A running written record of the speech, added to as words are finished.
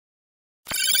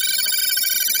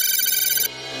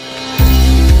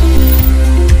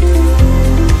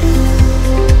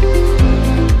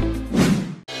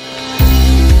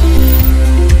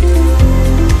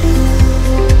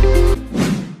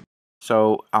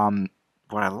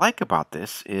what I like about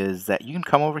this is that you can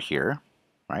come over here,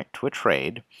 right, to a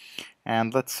trade,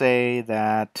 and let's say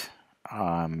that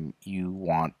you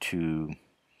want to,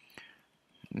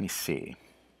 let me see,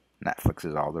 Netflix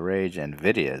is all the rage,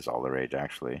 Nvidia is all the rage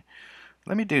actually.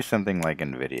 Let me do something like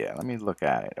Nvidia. Let me look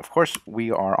at it. Of course,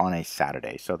 we are on a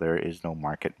Saturday, so there is no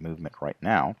market movement right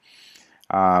now.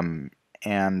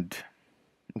 And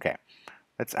okay,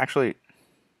 let's actually,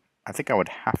 I think I would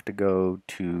have to go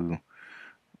to,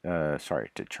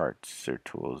 sorry, to charts or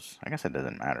tools. I guess it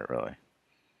doesn't matter really,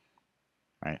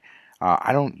 right?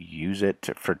 I don't use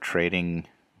it for trading.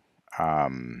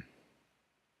 Sorry,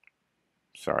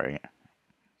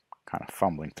 kind of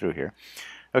fumbling through here.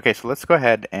 Okay, so let's go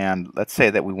ahead and let's say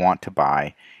that we want to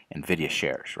buy Nvidia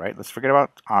shares, right? Let's forget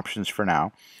about options for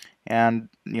now. And,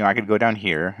 I could go down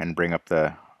here and bring up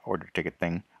the order ticket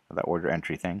thing, or the order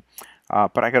entry thing.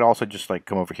 But I could also just like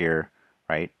come over here,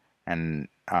 right? And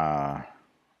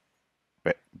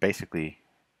basically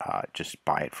just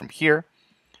buy it from here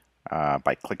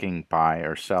by clicking buy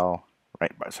or sell,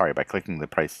 right? Sorry, by clicking the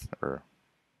price, or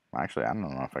actually, I don't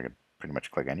know if I could pretty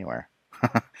much click anywhere.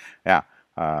 Yeah,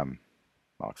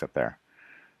 well, except there,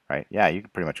 right? Yeah, you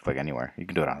can pretty much click anywhere. You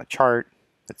can do it on the chart,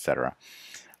 etc.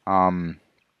 I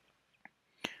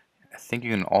think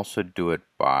you can also do it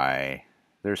by,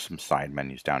 there's some side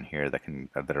menus down here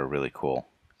that are really cool.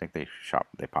 I think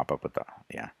they pop up with the,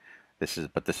 yeah, this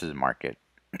is market.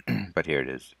 But here it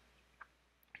is.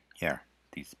 Here,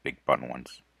 these big button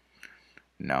ones.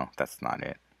 No, that's not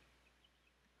it.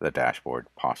 The dashboard,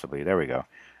 possibly. There we go.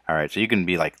 All right, so you can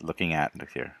be like looking at, look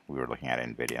here, we were looking at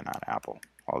Nvidia, not Apple,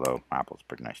 although Apple's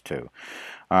pretty nice too.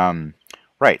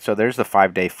 Right, so there's the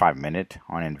 5-day, 5-minute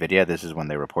on Nvidia. This is when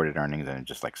they reported earnings and it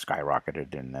just like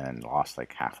skyrocketed and then lost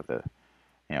like half of the,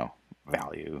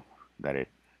 value that it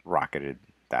rocketed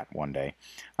that one day.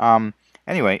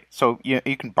 Anyway, so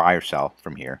you can buy or sell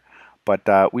from here.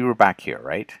 But we were back here,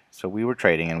 right? So we were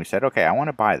trading and we said, okay, I want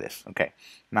to buy this. Okay,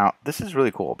 now this is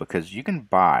really cool because you can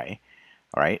buy,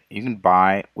 all right, you can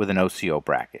buy with an OCO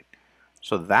bracket.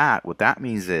 So what that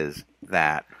means is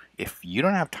that if you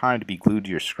don't have time to be glued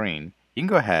to your screen, you can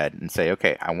go ahead and say,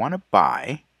 okay, I want to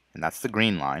buy, and that's the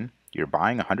green line. You're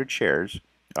buying 100 shares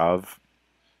of,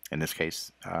 in this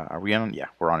case, are we on? Yeah,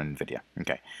 we're on NVIDIA.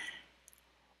 Okay.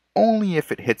 Only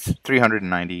if it hits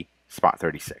 390 spot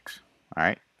 36. All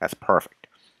right, that's perfect.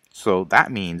 So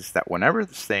that means that whenever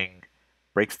this thing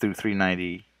breaks through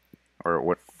 390, or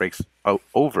what breaks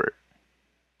over,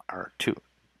 or two,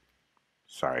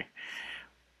 sorry.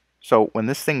 So when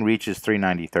this thing reaches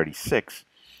 390.36,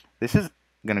 this is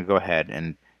going to go ahead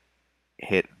and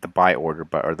hit the buy order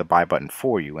or the buy button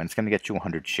for you, and it's going to get you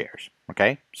 100 shares.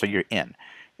 Okay, so you're in,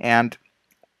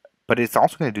 but it's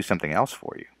also going to do something else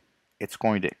for you. It's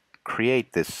going to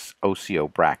create this OCO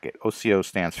bracket. OCO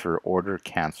stands for order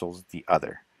cancels the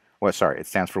other. Well, sorry, it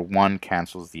stands for one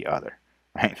cancels the other,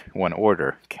 right? One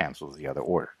order cancels the other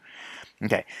order.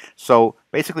 Okay, so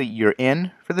basically you're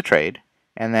in for the trade,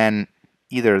 and then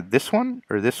either this one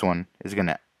or this one is going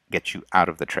to get you out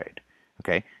of the trade.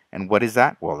 Okay, and what is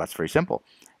that? Well, that's very simple.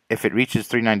 If it reaches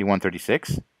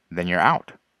 391.36, then you're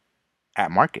out at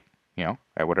market.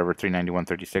 At whatever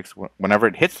 391.36, whenever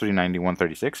it hits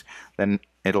 391.36, then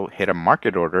it'll hit a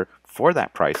market order for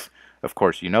that price. Of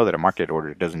course, you know that a market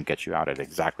order doesn't get you out at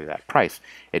exactly that price.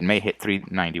 It may hit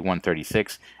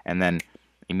 391.36 and then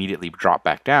immediately drop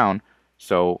back down.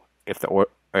 So if the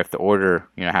order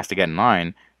has to get in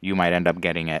line, you might end up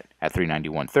getting it at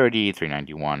 391.30,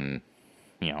 391,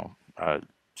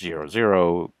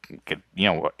 00.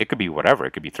 It could be whatever.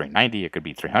 It could be 390. It could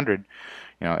be 300.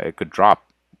 It could drop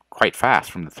quite fast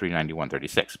from the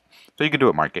 391.36. So you could do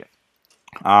it market.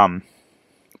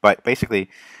 But basically,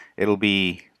 it'll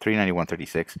be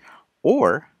 391.36,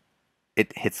 or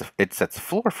it sets a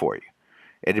floor for you.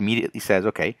 It immediately says,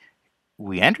 okay,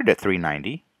 we entered at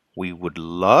 390. We would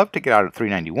love to get out at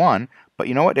 391, but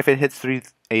you know what? If it hits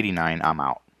 389, I'm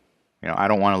out. I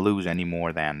don't want to lose any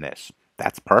more than this.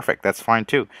 That's perfect. That's fine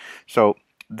too. So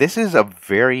this is a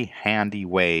very handy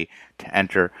way to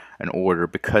enter an order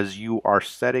because you are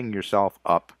setting yourself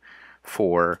up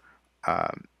for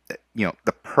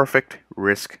the perfect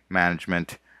risk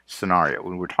management scenario.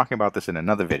 We were talking about this in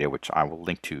another video, which I will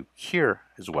link to here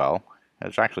as well.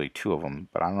 There's actually two of them,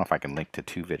 but I don't know if I can link to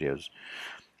two videos.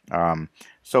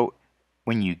 So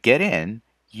when you get in,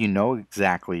 you know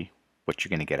exactly what you're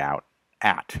going to get out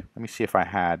at. Let me see if I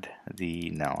had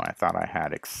no, I thought I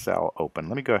had Excel open.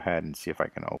 Let me go ahead and see if I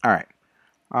can open. All right.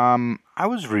 I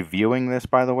was reviewing this,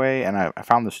 by the way, and I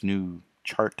found this new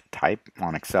chart type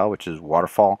on Excel, which is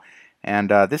waterfall. And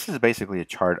this is basically a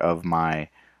chart of my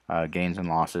gains and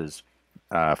losses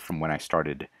from when I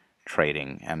started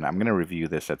trading, and I'm going to review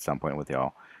this at some point with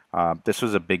y'all. This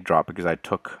was a big drop because I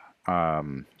took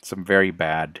some very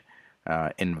bad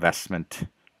investment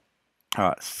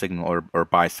signal or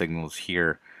buy signals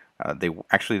here. They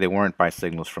weren't buy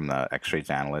signals from the Xtrades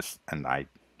analyst, and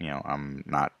I'm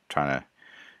not trying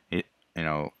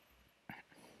to,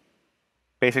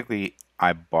 basically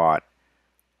I bought,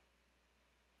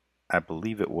 I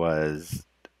believe it was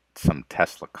some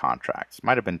Tesla contracts.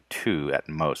 Might have been 2 at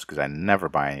most, because I never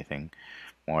buy anything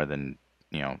more than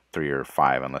 3 or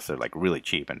 5 unless they're like really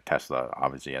cheap, and Tesla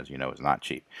obviously, as you know, is not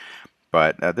cheap.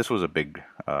 But this was a big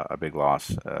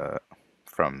loss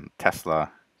from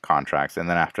Tesla contracts, and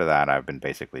then after that I've been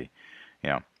basically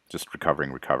just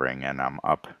recovering, and I'm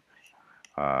up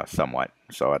somewhat.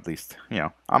 So at least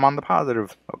I'm on the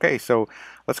positive. Okay, so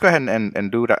let's go ahead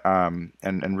and do it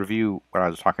and review what I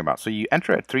was talking about. So you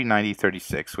enter at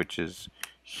 390.36, which is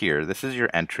here. This is your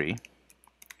entry.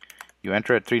 You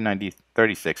enter at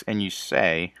 390.36, and you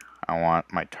say, I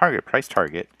want my first price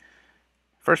target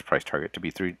to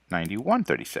be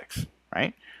 391.36,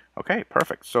 right? Okay,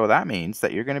 perfect. So that means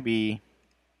that you're going to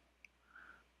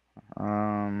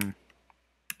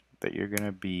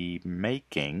be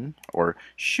making or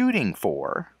shooting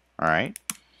for, all right?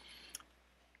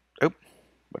 Oh,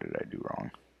 what did I do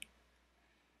wrong?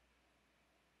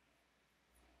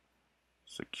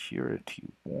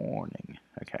 Security warning.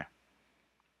 Okay.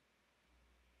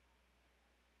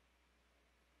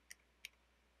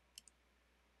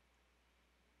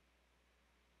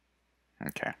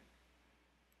 Okay.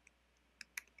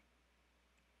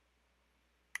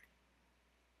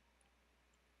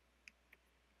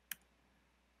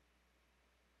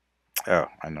 Oh,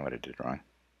 I know what I did wrong.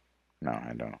 No,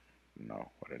 I don't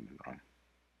know what I did wrong.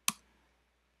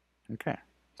 Okay,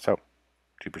 so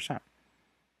 2%.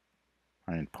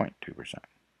 I mean 0.2%.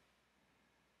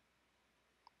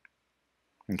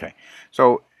 Okay,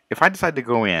 so if I decide to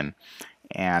go in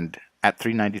and at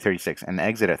 390.36 and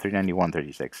exit at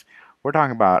 391.36, we're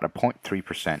talking about a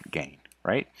 0.3% gain,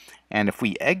 right? And if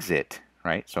we exit,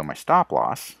 right, so my stop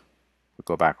loss, we'll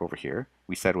go back over here,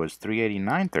 we said was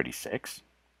 389.36.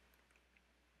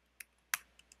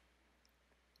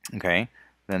 Okay,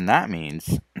 then that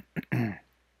means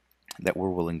that we're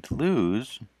willing to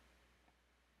lose.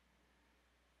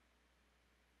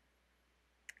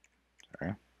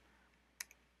 Sorry.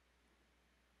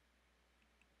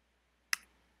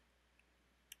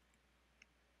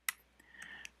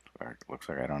 Looks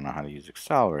like I don't know how to use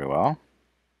Excel very well.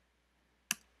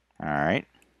 All right,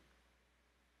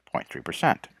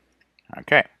 0.3%.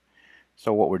 Okay,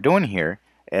 so what we're doing here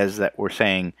is that we're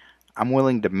saying I'm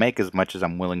willing to make as much as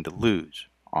I'm willing to lose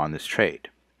on this trade.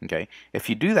 Okay, if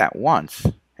you do that once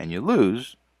and you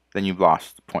lose, then you've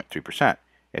lost 0.3%.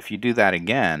 If you do that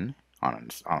again on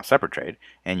a separate trade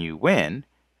and you win,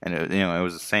 and it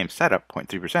was the same setup,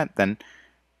 0.3%, then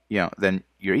then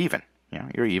you're even.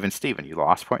 You're even Steven. You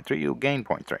lost 0.3, you gained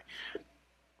 0.3.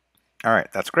 All right,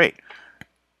 that's great.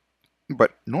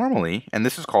 But normally, and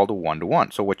this is called a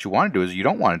one-to-one. So what you want to do is you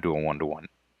don't want to do a one-to-one.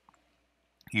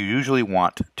 You usually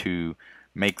want to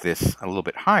make this a little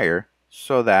bit higher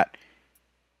so that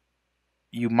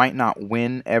you might not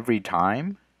win every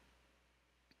time,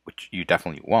 which you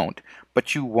definitely won't,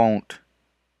 but you won't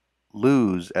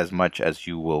lose as much as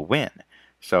you will win.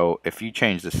 So if you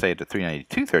change this, say, to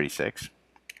 392.36,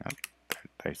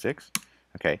 36,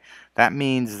 okay, that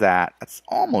means that's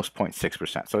almost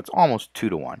 0.6%. So it's almost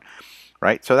 2-to-1,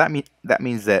 right? So that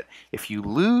means that if you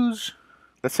lose,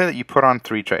 let's say that you put on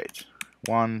 3 trades,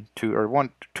 2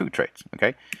 trades,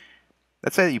 okay?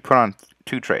 Let's say that you put on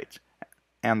 2 trades,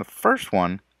 and the first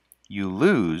one you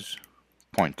lose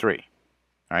 0.3,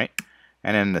 right?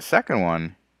 And then the second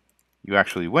one you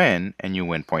actually win, and you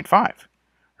win 0.5,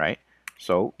 right?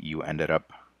 So you ended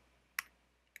up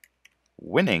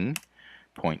winning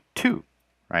 0.2,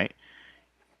 right?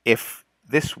 If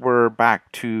this were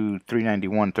back to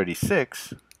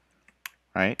 391.36,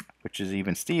 right, which is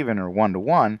even Steven or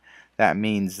 1-to-1, that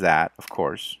means that, of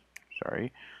course,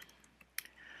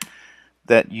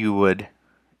 that you would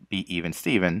be even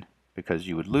Steven, because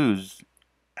you would lose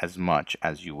as much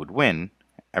as you would win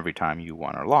every time you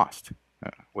won or lost.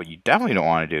 What you definitely don't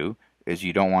want to do is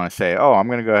you don't want to say, oh, I'm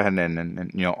going to go ahead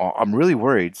and I'm really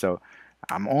worried, so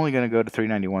I'm only going to go to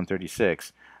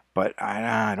 391.36, but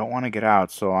I don't want to get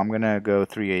out, so I'm going to go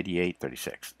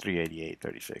 388.36.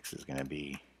 388.36 is going to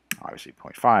be obviously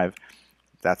 0.5.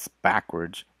 That's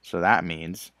backwards, so that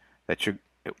means that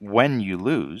when you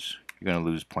lose, you're going to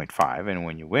lose 0.5, and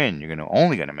when you win, you're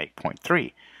only going to make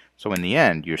 0.3. So in the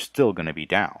end, you're still going to be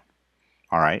down.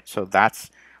 All right, so that's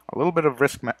a little bit of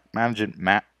risk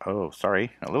management a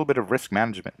little bit of risk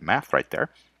management math right there.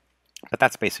 But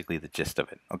that's basically the gist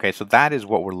of it. Okay, so that is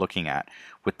what we're looking at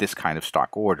with this kind of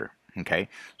stock order. Okay,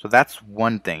 so that's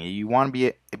one thing. You want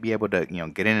to be able to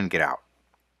get in and get out.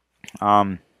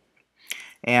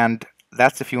 And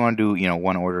that's if you want to do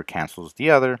one order cancels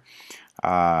the other.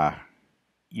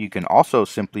 You can also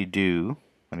simply do.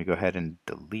 Let me go ahead and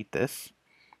delete this.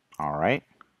 All right,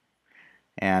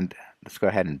 and let's go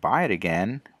ahead and buy it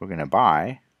again. We're going to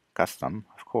buy custom,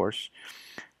 of course.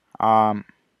 I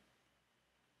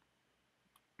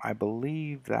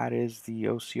believe that is the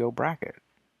OCO bracket,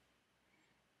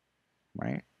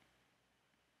 right?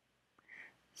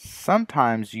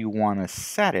 Sometimes you want to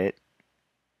set it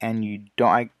and you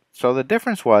don't. So the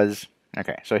difference was,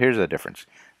 okay, so here's the difference.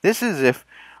 This is if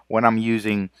when I'm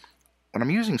using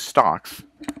stocks,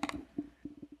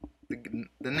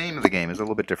 the name of the game is a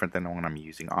little bit different than when I'm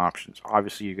using options.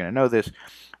 Obviously, you're going to know this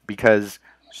because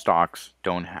stocks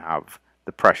don't have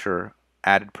the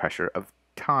added pressure of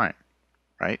time,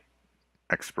 right?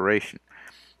 Expiration.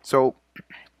 So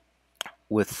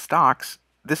with stocks,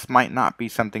 this might not be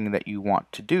something that you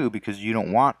want to do because you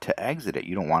don't want to exit it.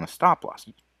 You don't want a stop loss.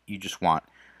 You just want,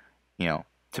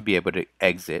 to be able to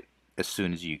exit as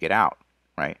soon as you get out,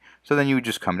 right? So then you would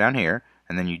just come down here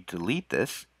and then you delete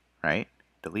this, right?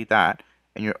 Delete that,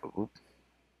 and don't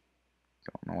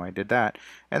know why I did that.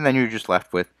 And then you're just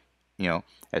left with,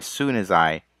 as soon as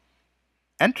I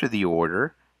enter the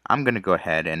order, I'm going to go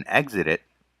ahead and exit it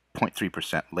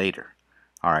 0.3% later.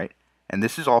 All right. And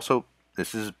this is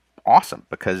awesome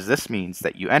because this means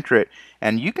that you enter it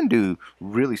and you can do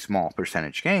really small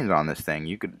percentage gains on this thing.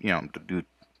 You could, do,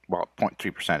 well,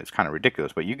 0.3% is kind of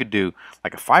ridiculous, but you could do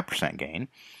like a 5% gain.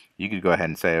 You could go ahead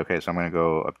and say, okay, so I'm going to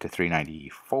go up to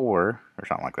 394 or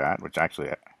something like that, which actually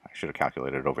I should have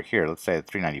calculated it over here. Let's say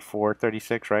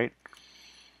 394.36, right?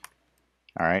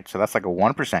 All right, so that's like a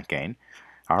 1% gain.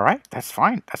 All right, that's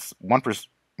fine. That's 1%.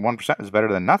 1% is better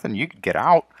than nothing. You could get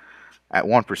out at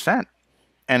 1%.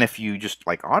 And if you just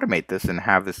like automate this and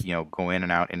have this, go in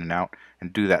and out,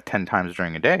 and do that 10 times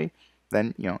during a day,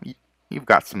 then, you've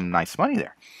got some nice money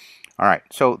there. All right,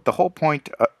 so the whole point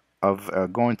of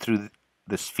going through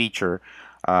this feature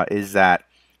is that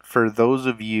for those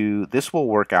of you, this will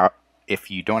work out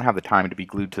if you don't have the time to be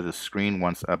glued to the screen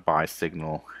once a buy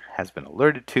signal has been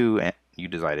alerted to and you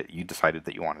decided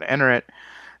that you wanted to enter it,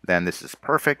 then this is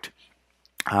perfect.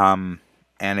 And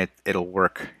it'll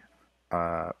work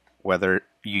whether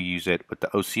you use it with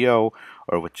the OCO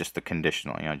or with just the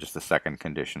conditional, just the second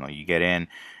conditional. You get in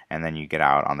and then you get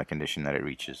out on the condition that it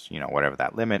reaches, whatever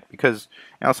that limit, because,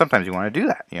 sometimes you want to do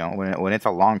that, when it's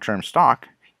a long-term stock,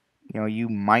 you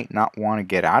might not want to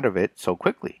get out of it so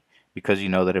quickly because you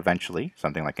know that eventually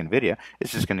something like Nvidia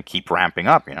is just going to keep ramping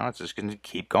up, it's just going to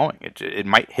keep going. It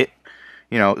might hit,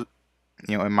 it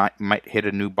might hit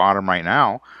a new bottom right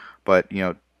now, but,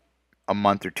 a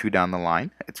month or two down the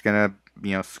line, it's going to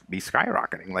be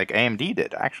skyrocketing like AMD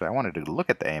did. Actually, I wanted to look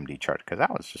at the AMD chart because that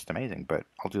was just amazing, but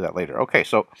I'll do that later. Okay,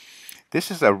 so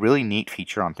this is a really neat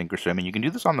feature on ThinkorSwim, and you can do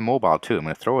this on the mobile too. I'm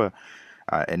going to throw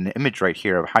an image right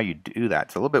here of how you do that.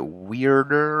 It's a little bit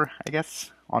weirder, I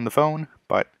guess, on the phone,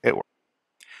 but it works.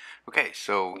 Okay,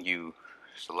 so you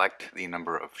select the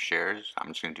number of shares. I'm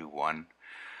just going to do one,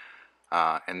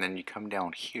 and then you come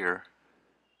down here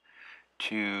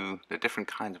to the different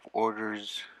kinds of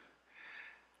orders.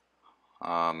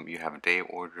 You have day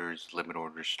orders, limit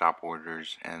orders, stop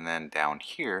orders, and then down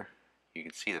here you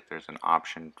can see that there's an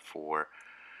option for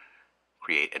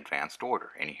create advanced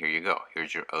order, and here you go.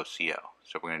 Here's your OCO.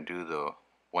 So we're going to do the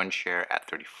one share at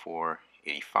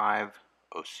 34.85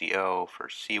 OCO for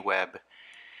CWeb,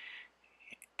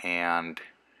 and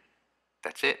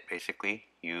that's it. Basically,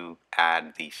 you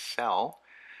add the sell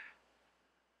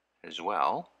as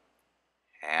well,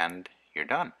 and you're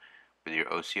done with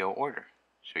your OCO order.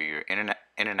 So you're in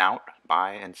and out,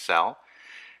 buy and sell,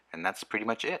 and that's pretty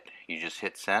much it. You just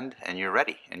hit send and you're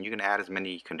ready, and you can add as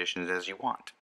many conditions as you want.